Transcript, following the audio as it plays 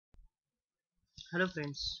Hello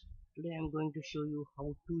friends, today I am going to show you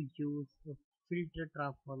how to use a filter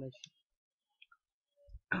transformation.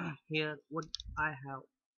 Here what I have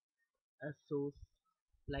a source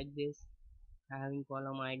like this, having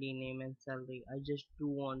column ID, name and salary. I just do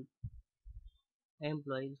want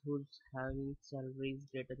employees who's having salaries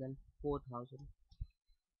greater than 4,000.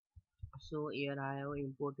 So here I have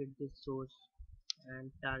imported this source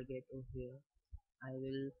and target over here. I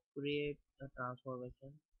will create a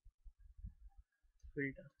transformation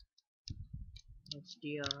filter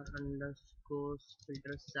str underscore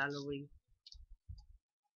filter salary,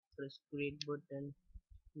 press create button,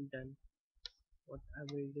 done. What I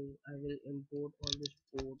will do, I will import all this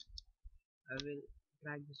code. I will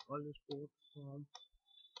drag this all this code from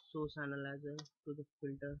source analyzer to the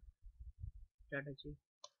filter strategy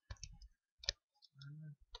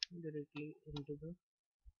directly into the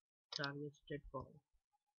target state file.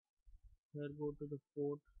 Here go to the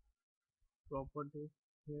port property.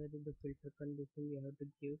 Here is the filter condition you have to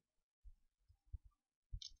give.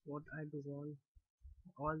 What I do want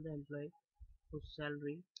all the employees whose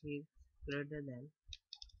salary is greater than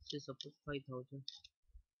say suppose 5,000.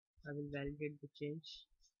 I will validate the change.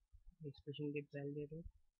 Expression get validated.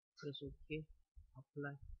 Press OK.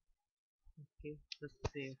 Apply. OK. Press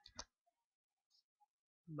save.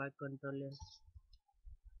 By control S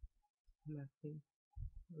mapping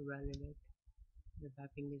validate. The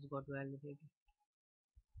mapping is got validated.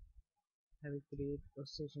 I will create a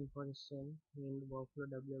session for the same named workflow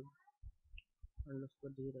w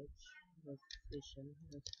underscore dheeraj session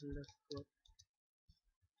s underscore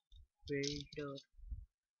filter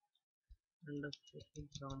underscore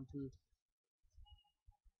example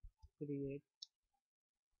create.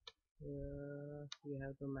 We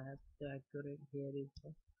have to map the accurate. Here is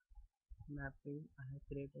the mapping I have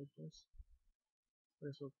created. Just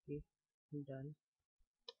press OK. Done.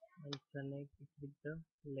 And connect it with the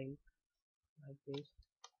link like this.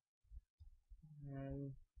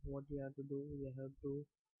 And what you have to do, you have to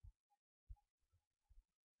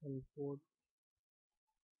import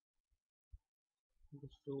the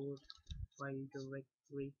source file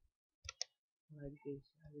directory like this.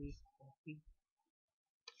 I will copy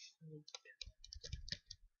it,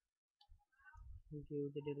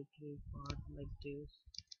 give the directory part like this.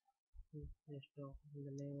 Desktop in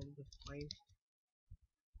the name of the file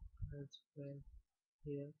elsewhere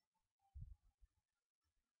here,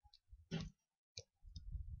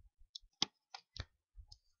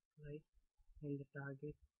 right? In the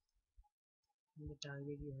target,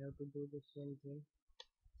 you have to do the same thing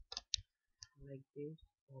like this.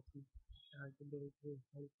 Copy target directory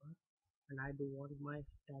file part, and I do want my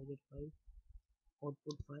target file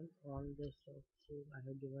output file on desktop, so I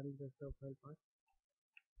have given desktop file part.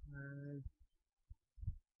 And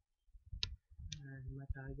my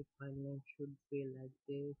target file name should be like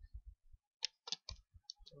this.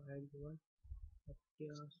 So I will want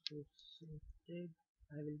associated.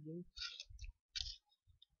 I will give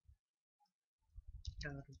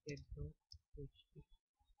target dot php.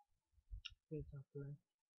 Press apply.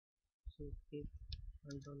 So keep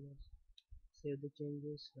control S. Save the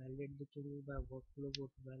changes. Validate the changes by workflow. Go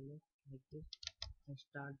to validate like this and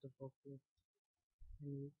start the workflow.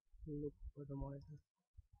 And look for the monitor.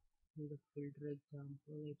 In the filter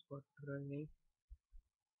example, it's got running.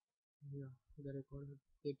 Yeah, the record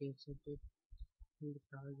get inserted in the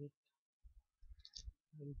target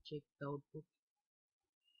and check the output.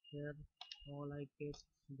 Here all I get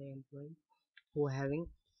the employee who having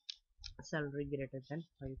salary greater than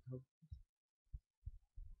 5,000.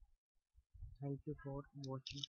 Thank you for watching.